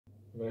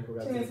Добре,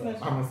 когато се звънне.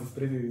 Ама се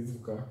спреди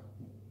звука.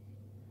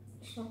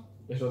 Защо?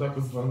 Защото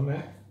ако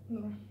звънне...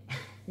 Добре.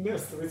 Не,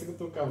 остави си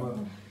като камера.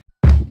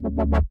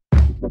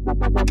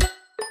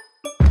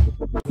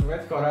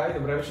 Здравейте хора и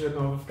добре дошли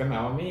отново в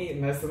канала ми.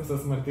 Днес съм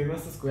с Мартина,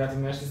 с която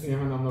днес ще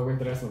снимем едно много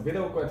интересно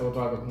видео, което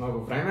отлагат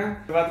много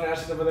време. Това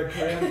трябваше да бъде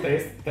Korean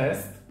Taste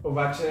Test,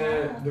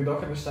 обаче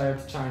дойдоха неща и от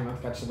China,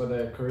 така че ще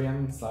бъде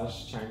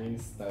Korean/Chinese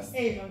Test.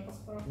 Asian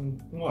по-скоро.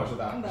 Може,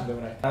 да.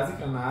 Добре. Тази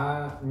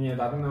храна ми е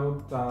дадена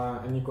от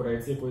едни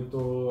корейци,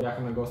 които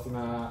бяха на гости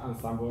на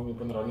ансамбъл ми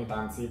по народни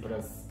танци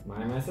през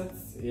май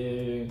месец.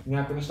 И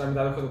някои неща ми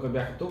дадоха докато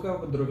бяха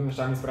тук, други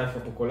неща ми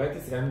изпратиха по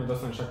колети. Сега има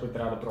доста неща, които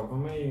трябва да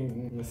пробваме и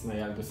не сме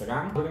яли до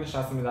сега. Други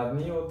неща са ми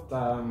дадени от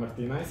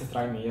Мартина и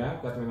сестра Мия,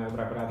 която ми е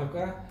най-добра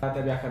приятелка.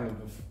 Те бяха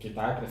в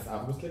Китай през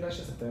август ли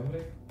беше? Септември?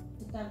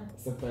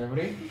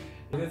 Септември.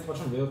 Преди да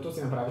започвам видеото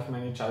си направихме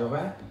едни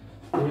чайове,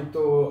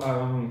 които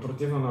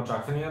противно на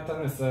очакванията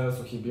не са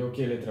сухи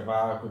билки или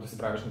трева, които си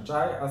правиш на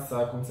чай, а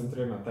са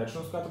концентрирана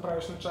течност, която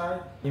правиш на чай.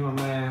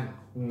 Имаме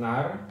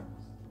нар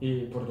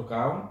и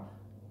портокал.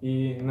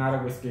 И нара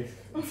го изпих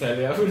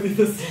целия, преди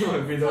да си имаме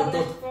видеото. Това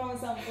нещо пробваме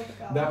само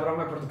портокал. Да,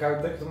 пробваме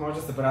портокал, тъй като може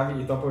да се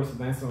прави и топъл и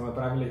студен, сме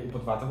направили и по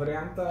двата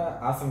варианта.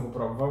 Аз съм го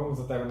пробвал,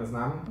 за тебе не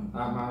знам,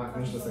 ама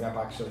нищо сега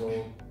пак ще го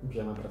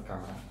пием пред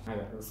камера.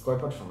 Айде, с кой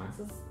почваме? С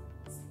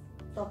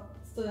топ,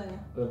 студения.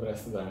 Добре,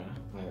 студения.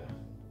 Айде.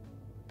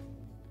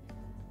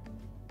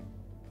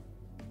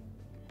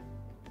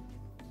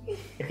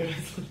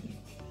 Харесва ли?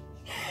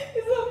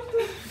 Изобщо.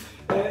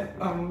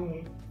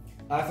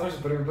 Аз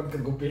още първи път,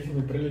 като го пих,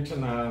 ми прилича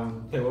на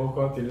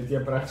телохот или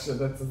тия прахче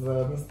деца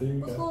за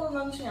настинка. По-скоро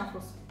на нищо няма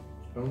вкус.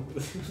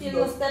 Или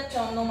на степча,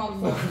 но малко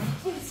злато.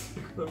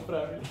 Какво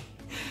направили?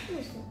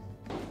 Нищо.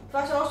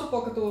 Това ще е още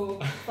по-като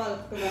това да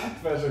така.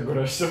 Това ще е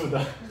гореща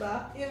вода.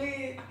 Да,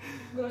 или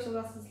гореща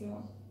вода с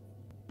лимон.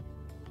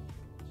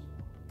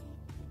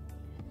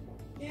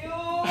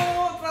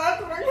 Това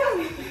е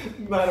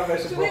коректно. Нара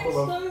беше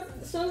по-хубав. Човек,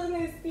 защо да не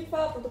изпи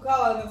това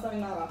портокала, да не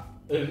сами нара?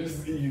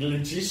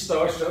 Личиш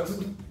то, защото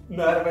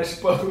Нара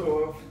беше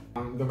по-хубав.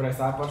 Добре,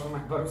 сега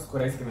почваме първо с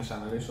корейски неща,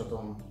 нали,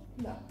 защото...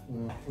 Да.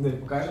 Да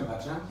ви покажа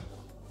обаче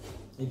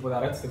и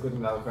подаръците, които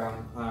ми дадоха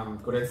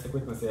корейците,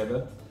 които не се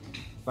ядат.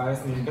 Това е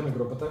снимка на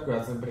групата,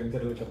 която са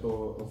принтирали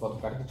като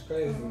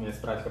фотокартичка и ми я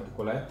изпратиха по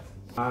колет.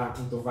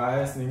 Това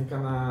е снимка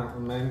на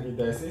мен и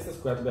Деси,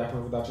 с която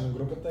бяхме водачи на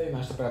групата и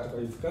нашата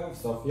приятелка Ивка в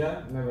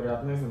София.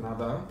 Невероятна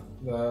изненада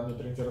да ми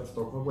принтират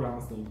толкова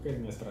голяма снимка и да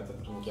ми я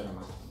спратят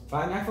принтирана.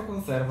 Това е някаква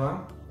консерва,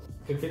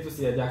 каквито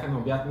си ядяха на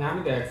обяд. Нямам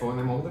идея какво,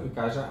 не мога да ви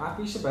кажа.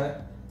 Пише бе.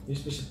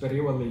 Пише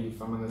перила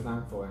лив, ама не знам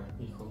какво е.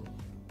 Ихо.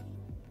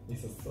 И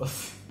с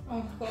сос.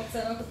 Такова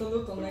цено като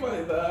люто, не?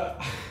 Май да.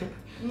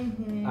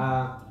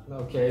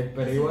 Окей,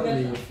 перила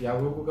лив. Я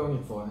го гугълни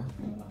какво е.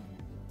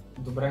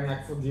 Добре,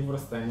 някакво диво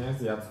растение,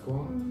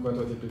 азиатско,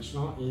 което е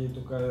типично и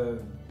тук е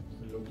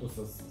люто с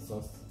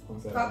сос в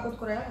консерва. Това от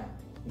Корея?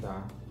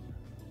 Да.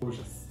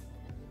 Ужас.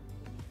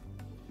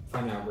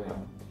 Това няма го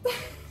ям.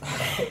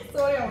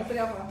 Сори, ама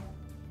трябва.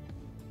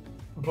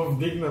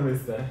 Повдигна ми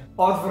се.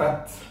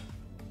 Отврат!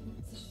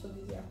 Същото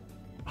визия.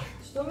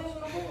 Що ми е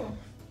много хубаво?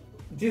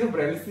 Ти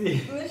добре ли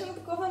си? Беше на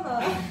такова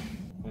на...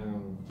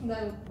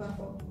 Дай го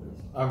първо.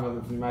 Ама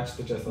внимай, че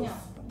тече сос. Няма.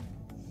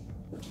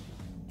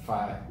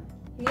 Това е.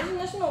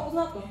 Нещо много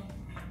познато.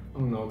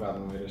 Много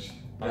гадно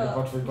мириш. Айде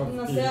почвай пък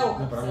на ти, село,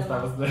 направи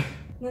става зле.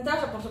 Не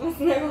трябва да почваме с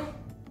него.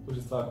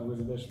 Ужас, това ако го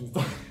изядеш ми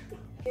става.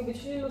 Ти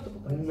обичаш ли люто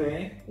по принцип?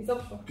 Не.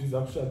 Изобщо.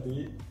 Изобщо, а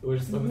ти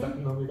ужас, това ми така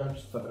много ви кажа,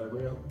 че това трябва да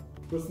го ям.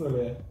 Вкусно ли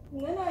е?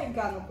 Не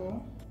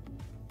най-гадното.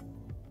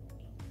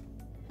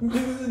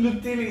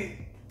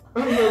 Лютили!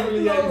 Много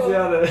ли я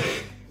изяде?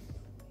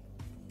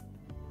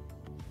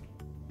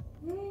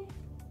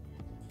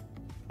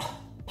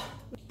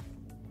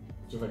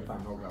 Човек, това е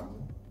много гадно.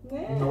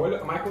 Не. Много ли?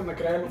 Майко,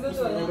 накрая има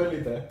вкус на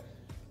нуделите.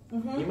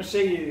 Имаше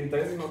и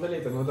тези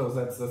нуделите,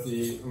 нудълзет са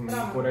си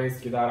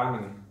корейски, да,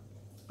 рамен.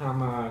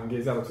 Ама ги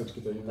изядох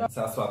всичките.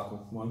 Сега сладко,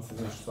 може да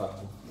се нещо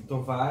сладко.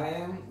 Това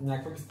е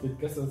някаква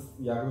бисквитка с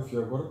ягодов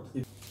йогурт.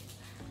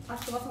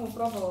 Аз това съм го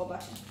пробвала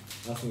обаче.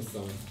 Аз не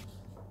съм.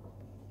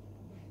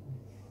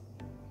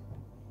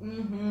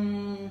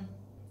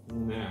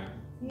 Не.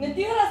 Не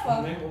ти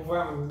харесва? Не,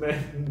 обвам,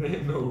 не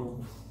е много.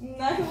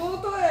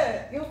 Най-хубавото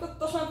е! Имаш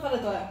точно на това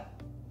дето е.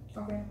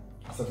 Окей.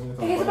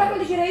 Къде забравяме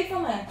да ги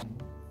рейфаме?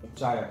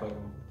 Чай е първо.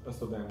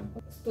 Студен.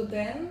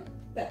 Студен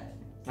 5.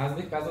 Аз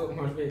бих казал,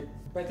 може би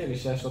 5 или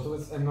 6, защото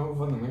е много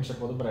вън на мен, ще е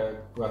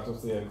по-добре, когато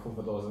си е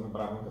хубава доза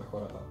направена като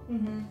хората.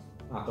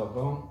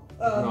 Толкова?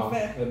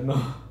 Едно.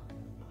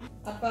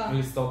 А това?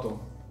 Листото.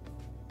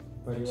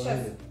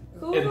 6.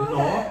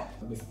 Едно.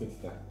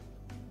 Бисквитите.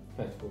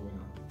 5,5.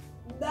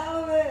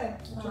 Да, бе!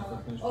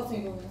 Очаквах нещо.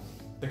 8,5.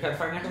 Така,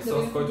 това е някакъв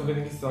сос, който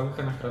винаги се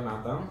слагаха на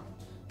храната.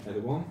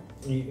 Ето го.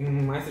 И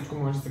май всичко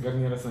може да се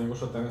гарнира с него,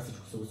 защото те на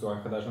всичко се го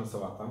слагаха, даже на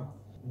салата.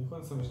 Никога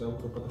не съм виждал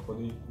група да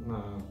ходи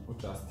на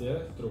участие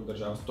в друг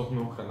държава с толкова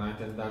много храна и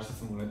те даже със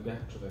самолет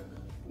бяха човек.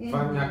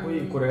 Това е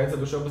някой кореец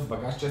дошъл без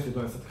багаж, че си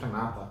донесат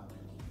храната.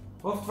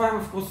 Това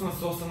има вкус на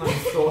соса на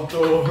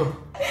листото.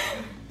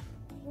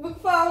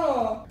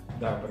 Буквално.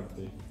 Да, първо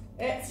ти.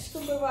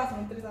 Всичко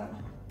съгласен, отрезано.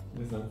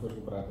 Не знам какво ще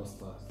го правя после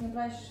това. Не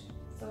правиш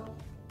сол.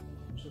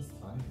 Ще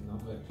стане, едно,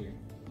 две, три.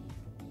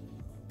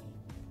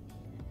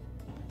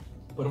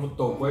 Първо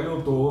толкова е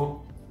луто.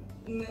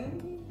 Не.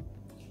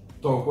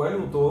 Толкова е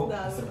луто.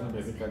 Да, сръбна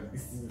езика.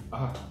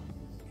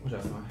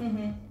 Ужасно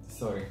е.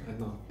 Сори,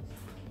 едно.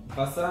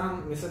 Това са,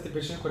 мисля,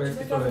 типични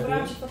корейски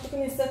солети. Че това тук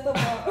не се тъпа.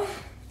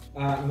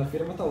 На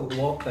фирмата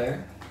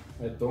Лоте,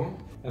 ето,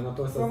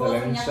 едното е с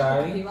зелен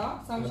чай,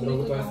 а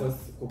другото е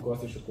с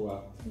кокос и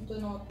шоколад. Ето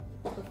едно от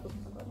вкусно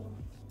съм казала.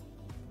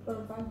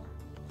 Първо това.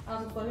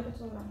 Затвори ли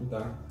това?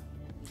 Да.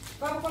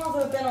 Това е буквално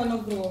залепено едно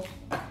с друго.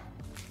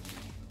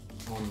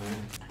 О,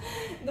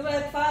 не.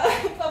 Добре, това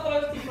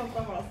прави ти,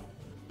 това прави аз.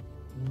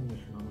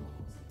 Нещо много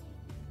кокос.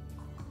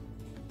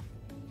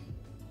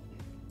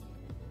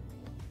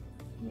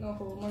 Много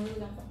хубаво, може да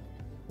видям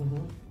това.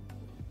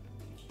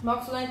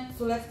 Малко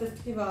солетите са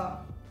такива...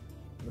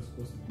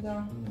 Безвкусни.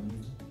 Да.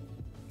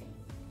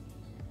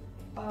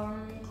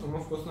 Има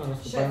вкус на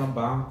разтопена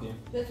баунти.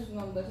 Дето са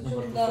много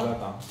десет.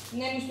 Да.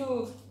 Не е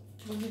нищо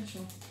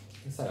различно.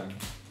 Сега.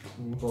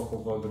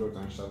 Толкова другото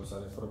неща до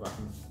сега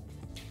пробвахме.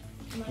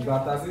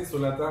 Да, тази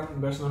солета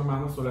беше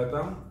нормална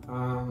солета,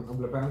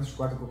 облепена с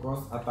шоколад и кокос,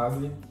 а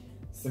тази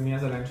самия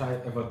зелен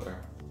чай е вътре.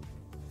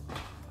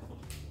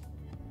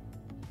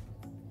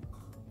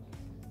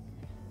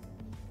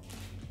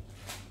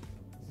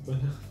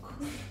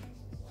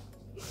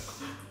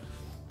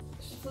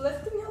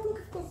 Солетата няма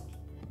никакъв вкус.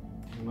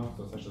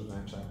 Малко също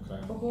зелен чай на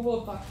края. По-хубаво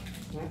от това.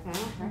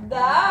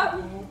 Да!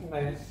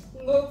 Не.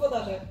 Много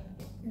по-даже.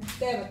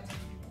 9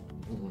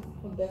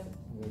 от 10.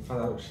 Това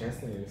дадох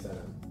 6 или 7?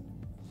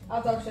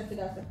 Аз дадох 6 и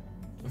да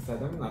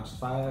 7, значи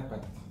това е 5.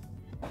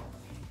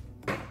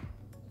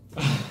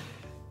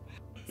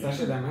 Сега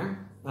ще дадем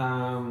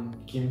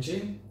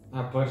кимчи,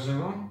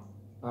 пържено,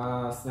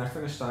 с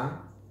някакви неща,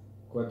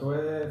 което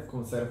е в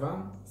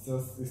консерва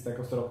с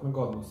изтекал срок на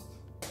годност.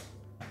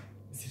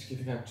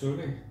 Всички така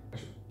чули?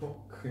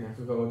 Пук,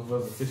 някаква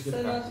отвъза, всички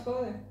така.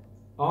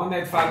 О,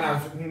 не, това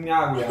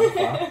няма го яда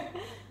това.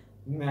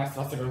 Не, аз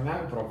това сега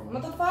няма го пробвам.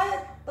 Но това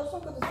е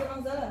точно като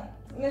сирен зелен.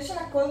 Нещо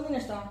на коледни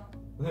неща.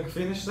 На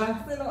какви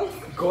неща?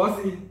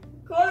 Кози.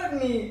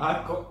 Коледни!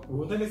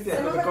 Луда ли си?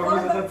 Ако такова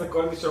ми дадат за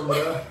коледни ще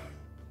умра.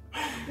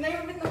 Не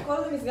има вид на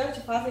коледа ми изглежда,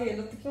 че пази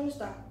ядат такива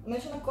неща.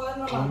 Нещо на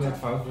коледна ланча. О, не,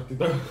 това е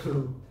отвратително.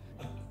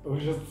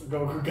 Ужас,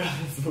 колко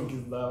гаден звук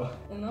издава.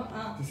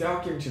 Ти си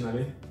яла кимчи,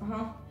 нали?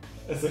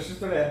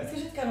 Същото ли е?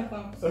 Искаш да така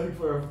напълно?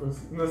 Какво е вкус?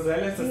 На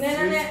зеле с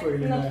свинско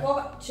или не? На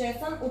такова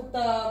чесън от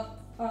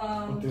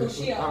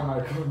туршия.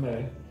 Майко,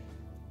 не.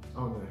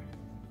 О, не.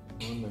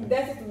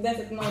 10 от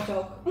 10, много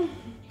чалко.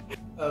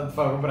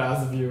 Това го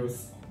правя за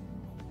вирус.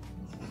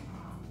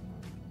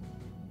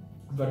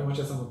 Дори има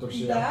чесън от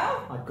туршия.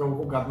 Да?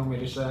 Колко гадно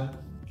мирише.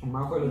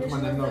 Малко е люто, ма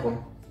не много.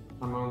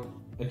 Ама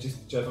е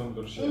чисто чесън от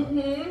туршия.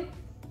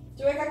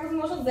 Човек, как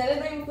възможно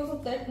зеле да има вкус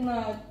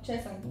на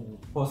чесън?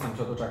 По-съм,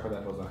 защото очаква да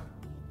е по-за.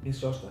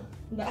 Искаш още?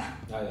 Да.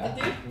 А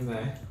ти?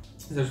 Не.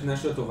 Също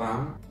нещо е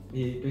това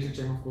и пише,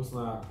 че има вкус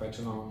на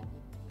печено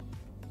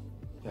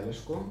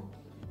телешко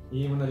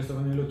и има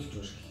нарисувани люти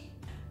чушки.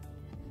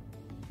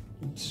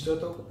 Защо е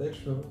толкова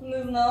течно?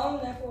 Не знам,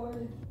 някакво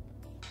е.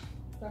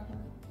 Как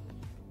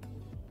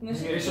не?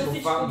 Мирише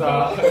буквално,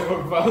 да,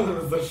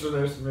 буквално защо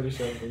нещо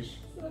мирише,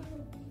 пише.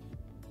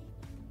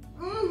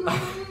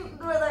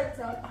 Добре, дай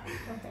цяло.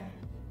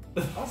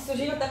 Аз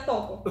служи на теб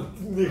толкова.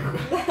 Никога.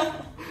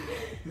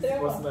 Ти си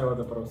по-смела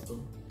да просто.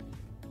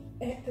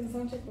 Те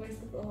знам, че е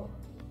корейска това.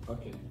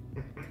 Окей.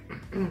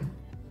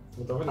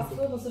 Готова ли си?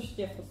 Абсолютно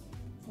същия вкус.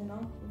 Едно,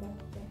 да,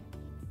 две.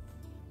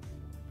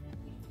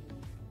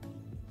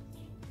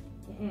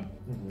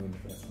 Не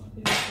харесва.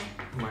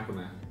 Майко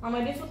не. Ама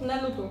единството не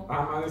е люто.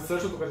 Ама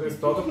същото като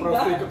листото,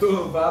 просто и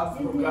като ват с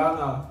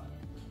покана.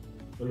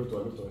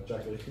 Люто е,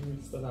 чакай,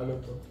 ми стана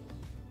люто.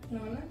 Но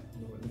не?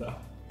 Да.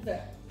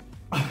 Две.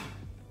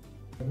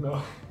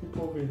 Едно и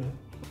половина.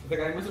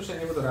 Така, има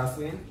слушание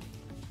водорасли.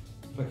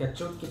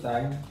 Пакетче от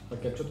Китай,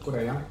 пакетче от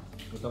Корея.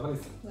 Готова ли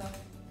си?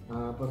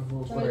 Да.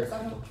 Първо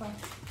корейското.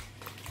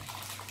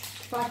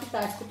 Това е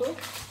китайското.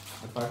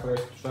 Това е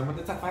корейското. Що има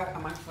деца?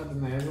 Това да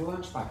не е за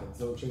лънч пакет,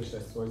 за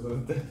училище се сложи за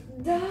дете.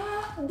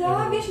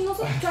 Да, виж,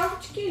 носят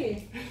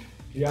чантички.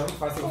 Явно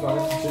това си го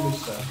слагаш в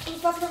училище.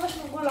 Това си даваш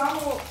на голямо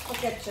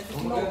пакетче.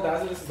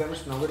 Даже да си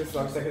вземеш много или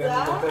слагаш всеки ден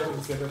на детето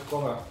да си яде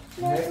такова.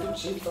 Не е като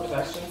чип,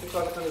 това ще не си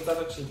слагат на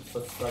децата чип.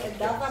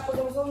 Да, това е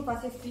по-дълзовно,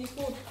 това си е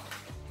стихо от...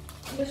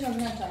 Беше на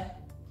зелен чай.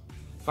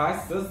 Това е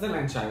с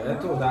зелен чай,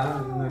 ето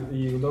да,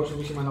 и отдолу ще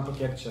виж има едно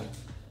пакетче,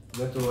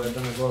 дето е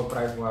да не го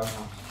прави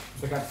влажно.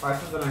 Така, това е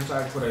с зелен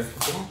чай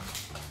корейското.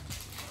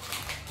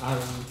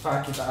 Това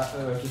е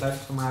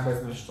китайското май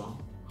без нещо.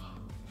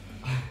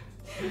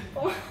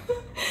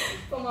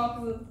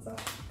 По-малко за деца.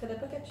 Къде е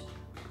пакетчето?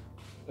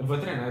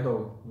 Вътре, не е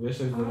долу. Вие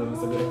ще да не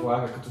събира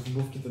влага, като в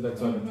обувките да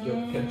слагат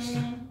такива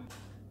пакетчета.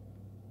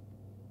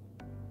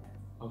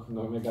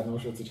 Много ми е гадно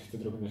от всичките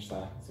други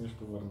неща. Си ще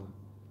повърна.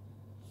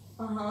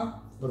 Ага.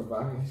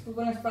 Права.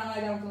 Обърнеш спа,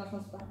 най-голямото нещо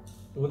на спа.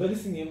 Луда ли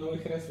си, ние много ли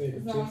харесва и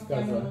като чипс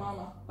казва? Знам,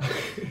 нормална.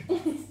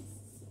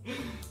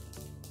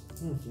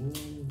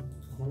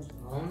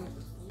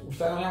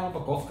 Още едно няма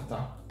паковката.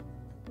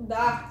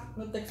 Да,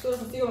 на текстура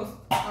със сигурност.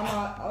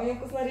 Ама има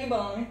вкусна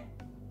риба, нали?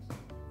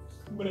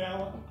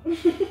 Бряла.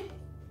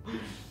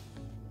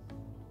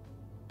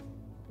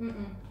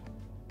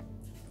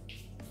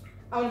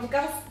 Ама да ти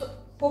кажа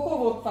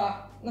по-хубаво от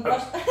това. На това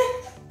ще...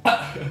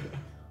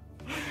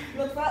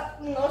 На това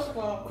много ще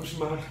хубаво.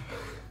 Кошмар.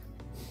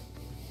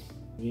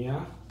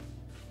 Мия,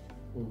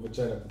 от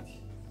вечерята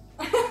ти.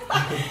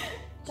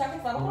 Чакай,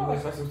 това да пробваш.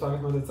 Това си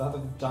оставих на децата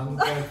в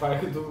чантата, това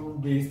е като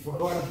убийство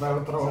хора, това е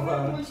отрова.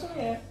 Това лично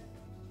ми е.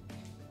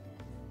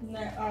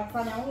 Не,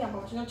 това няма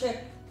повече,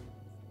 иначе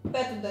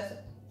 5 от 10.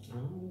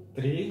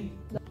 3.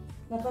 Да.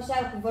 На това ще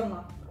я да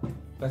повърна.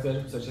 Това се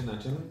вежда по същия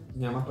начин,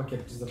 няма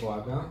пакетче за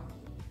влага,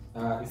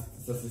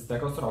 с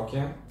изтекал срок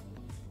е.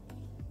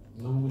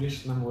 Много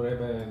риш на море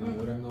бе, на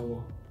море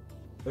много.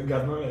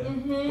 Гадно е.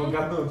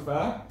 По-гадно от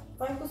това.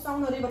 Това е само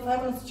на риба, това е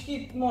на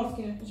всички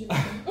морски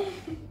животни.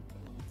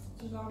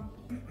 Съжалявам.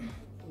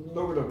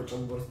 Много да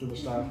обичам морски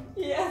неща.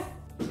 Yes.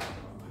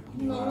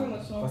 Много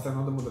имачно. Това е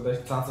едно да му дадеш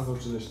цаца за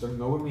училище.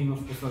 Много ми има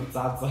вкусна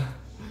цаца.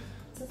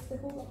 Цацата е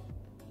хубава.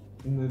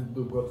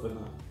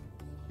 Недоготвена.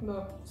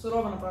 Да,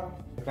 сурова направо.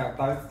 Така,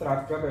 тази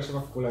тетрадка беше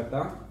в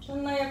колета. Ще е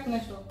най-яко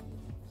нещо.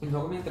 И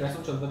много ми е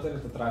интересно, че отвътре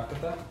на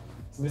тетрадката,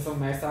 в смисъл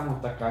не е само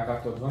така,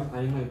 както отвън,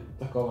 а има и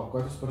такова,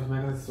 което според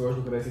мен да си сложиш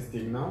докъде си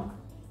стигнал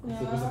и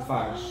си го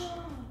затваряш.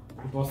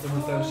 И после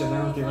на следващия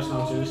ден отиваш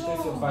на училище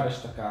и си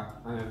отваряш така,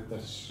 а не да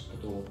държиш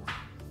като...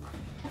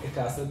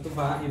 Така, след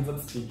това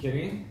идват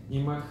стикери.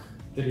 Имах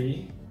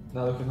 3,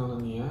 дадох едно на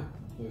Ния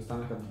и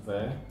останаха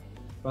 2.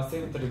 Това са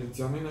им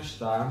традиционни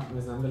неща,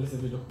 не знам дали се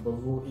вижда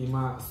хубаво.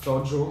 Има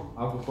соджу,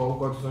 алкохол,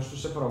 който също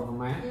ще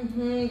пробваме.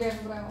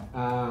 Бях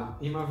правилно.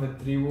 Има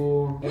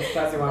ветрило. Ето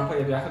тази лампа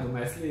я бяха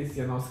донесли и си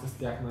я носиха с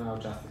тях на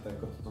участията,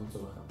 като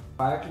танцуваха.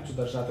 Това е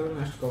ключодържател или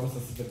нещо такова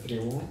с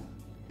ветрило.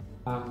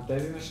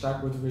 Тези неща,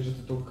 които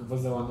виждате тук,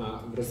 възела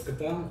на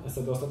връзката,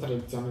 са доста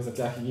традиционни за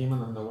тях и ги има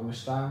на много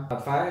неща.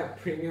 Това е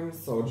премиум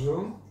соджу.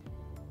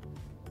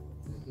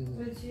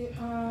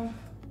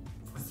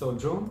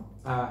 Соджу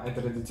е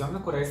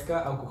традиционна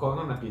корейска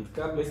алкохолна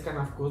напитка, близка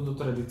на вкус до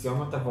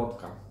традиционната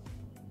водка.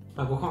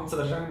 Алкохолното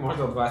съдържание може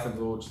да е от 20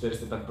 до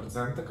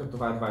 45%, като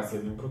това е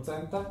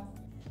 21%.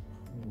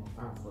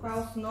 Това е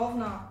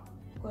основна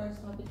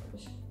корейска напитка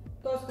беше.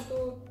 Тоест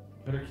като...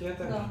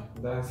 Ракията? Да.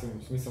 Да,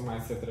 в смисъл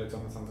май си е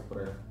традиционна Санта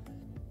Корея.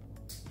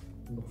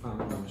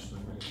 Буквално да нещо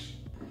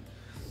намериш.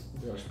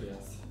 Това ще пия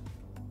аз.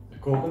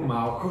 Колко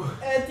малко?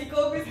 Ти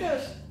колко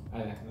искаш?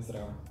 Айде,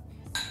 назрява.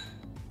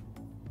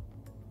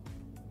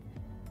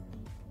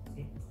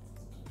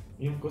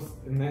 Имам вкус...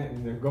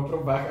 Не го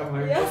пробах,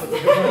 ама имам вкус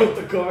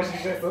такова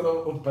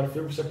шишето от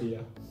парфюм ще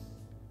пия.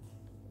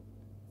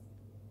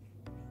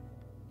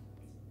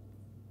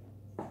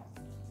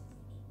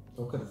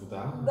 Толкова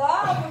вода?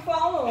 Да,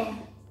 буквално!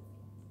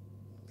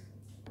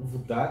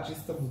 Вода,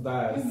 чиста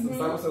вода е.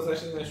 Само се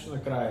усеща нещо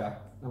накрая.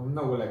 Ама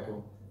много леко.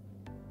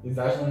 И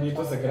даже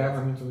нито се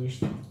грява, нито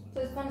нищо.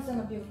 Тоест това не се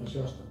напива. Ще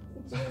още.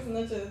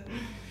 Значи...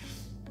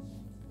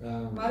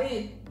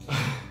 Мари!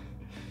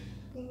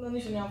 На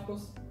нищо няма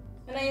вкус.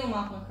 Не има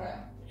малко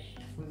накрая.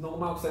 Много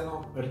малко се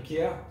едно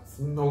ракия с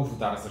много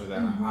вода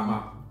разредена.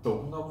 Ама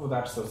толкова много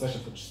вода, че се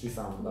усеща почти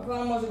само вода.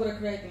 Буквално може да го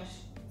рекрейтнеш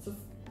с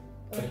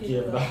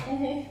ракия вода.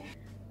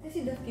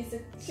 Тези дъвки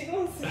се,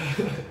 шигвам се.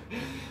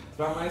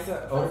 Това май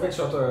са орбит,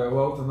 защото е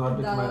лоута на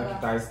орбит на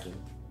китайски.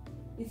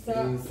 И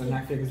са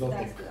някакви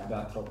екзотик.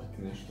 Да, тропик,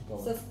 нещо такова.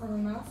 С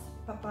ананас,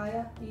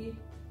 папая и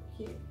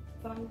хири.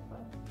 Това не е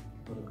папая.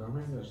 Поръка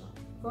ме изглежда.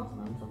 Какво?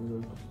 Знам, това ми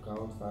дойде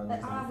портокала, това е не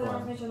знам кой е.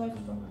 Вероятно, че едно и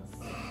също.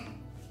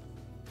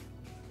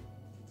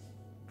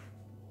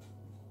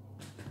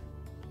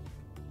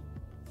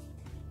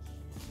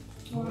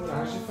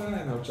 Оранжева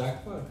не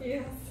очаквах.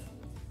 Yes.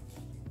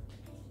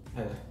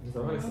 Айде,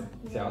 готова ли си?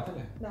 Цялата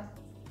ли? Да.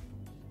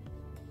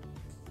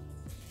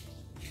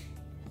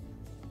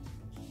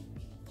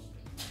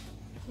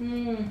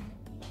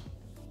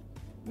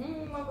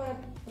 Малко е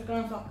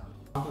прекалено сладка.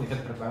 Малко нека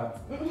да препарат.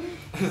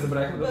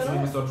 Забравихме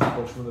да си соджу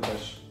точно да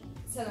беше.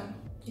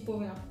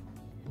 7,5.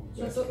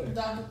 Защото,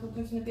 да, защото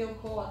принцип не пия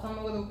алкохол, а това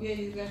мога да го пия и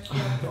да изглежда, че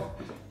пия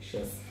алкохол.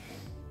 6.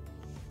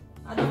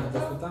 А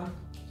дъвката? там?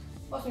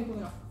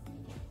 8,5.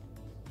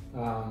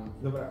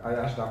 Добре,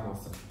 аз ще дам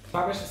 8.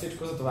 Това беше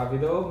всичко за това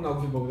видео.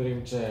 Много ви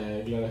благодарим,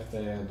 че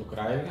гледахте до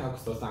край, ако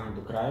сте останали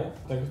до край.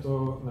 Тъй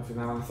като на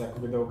финала на всяко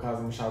видео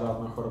казвам шаут-аут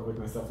на хора,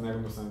 които не са в него,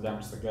 но се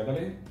надявам, че са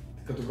гледали.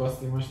 Като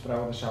гост имаш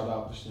право да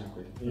шаут-аутнеш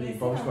някой. Или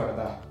повече хора,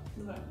 да.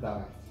 Добре.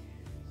 Давай.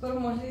 Първо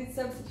може ли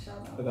себе си да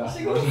шаут-аут?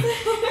 Да, може.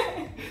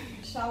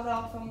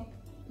 Шаут-аут към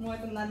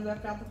моята най-добра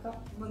приятелка,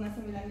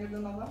 Ванеса Милен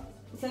Гърданова.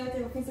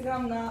 Последвайте в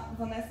Инстаграм на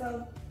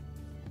Ванеса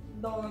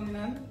долу на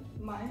Милен,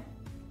 май.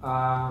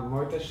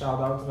 Моите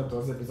шаут-аутове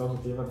този епизод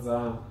отиват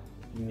за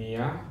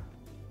Ния,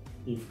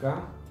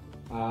 Ивка,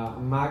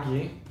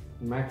 Маги,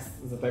 Мекс,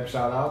 за теб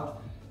шаут-аут,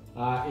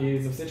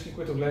 И за всички,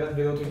 които гледат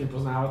видеото и ни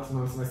познават, но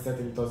не сме се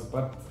сетили този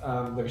път,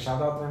 да ви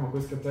шаутаутнем, ако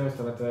искате,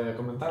 оставете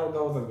коментар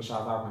отдолу, за да ви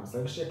шаутаутнем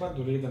следващия път,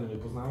 дори да не ви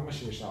познаваме,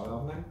 ще ви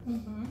шаутаутнем.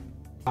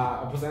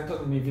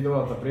 Последното ми видео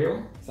от април,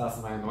 сега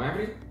сме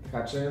ноември,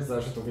 така че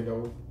следващото видео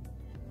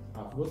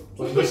август,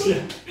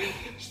 следващия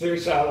ще ви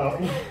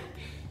шаутаутнем.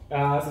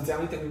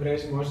 Социалните ми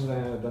мрежи може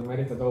да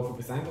намерите долу в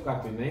описанието,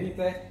 както и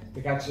нейните,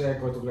 така че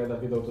който гледа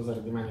видеото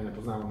заради мен и не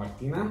познава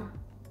Мартина,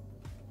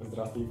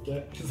 здрасти,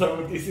 Ивке,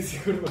 само ти си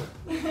сигурно.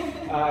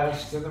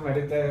 Ще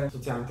намерите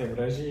социалните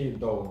мрежи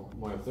долу.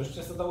 Моят също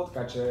ще са долу,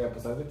 така че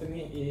последвайте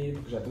ни и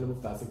покажете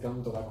любовта си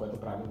към това, което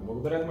правим.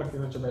 Благодаря на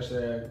Мартина, че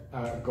беше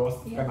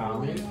гост в канала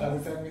ми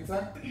тази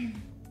седмица.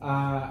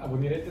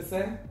 Абонирайте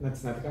се,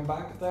 натиснете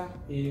камбанката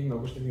и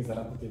много ще ни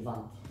зарадвате и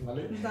двамата,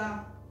 нали?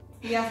 Да.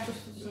 И аз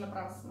също ще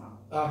направя с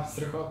малко.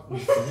 Страхотно.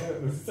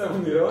 Не си се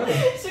абонирала ли?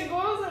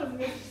 Шегувам се,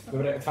 разбира се.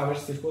 Добре, това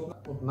беше всичко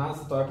от нас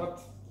за този път.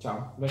 Чао,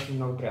 беше ми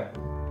много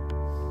приятно.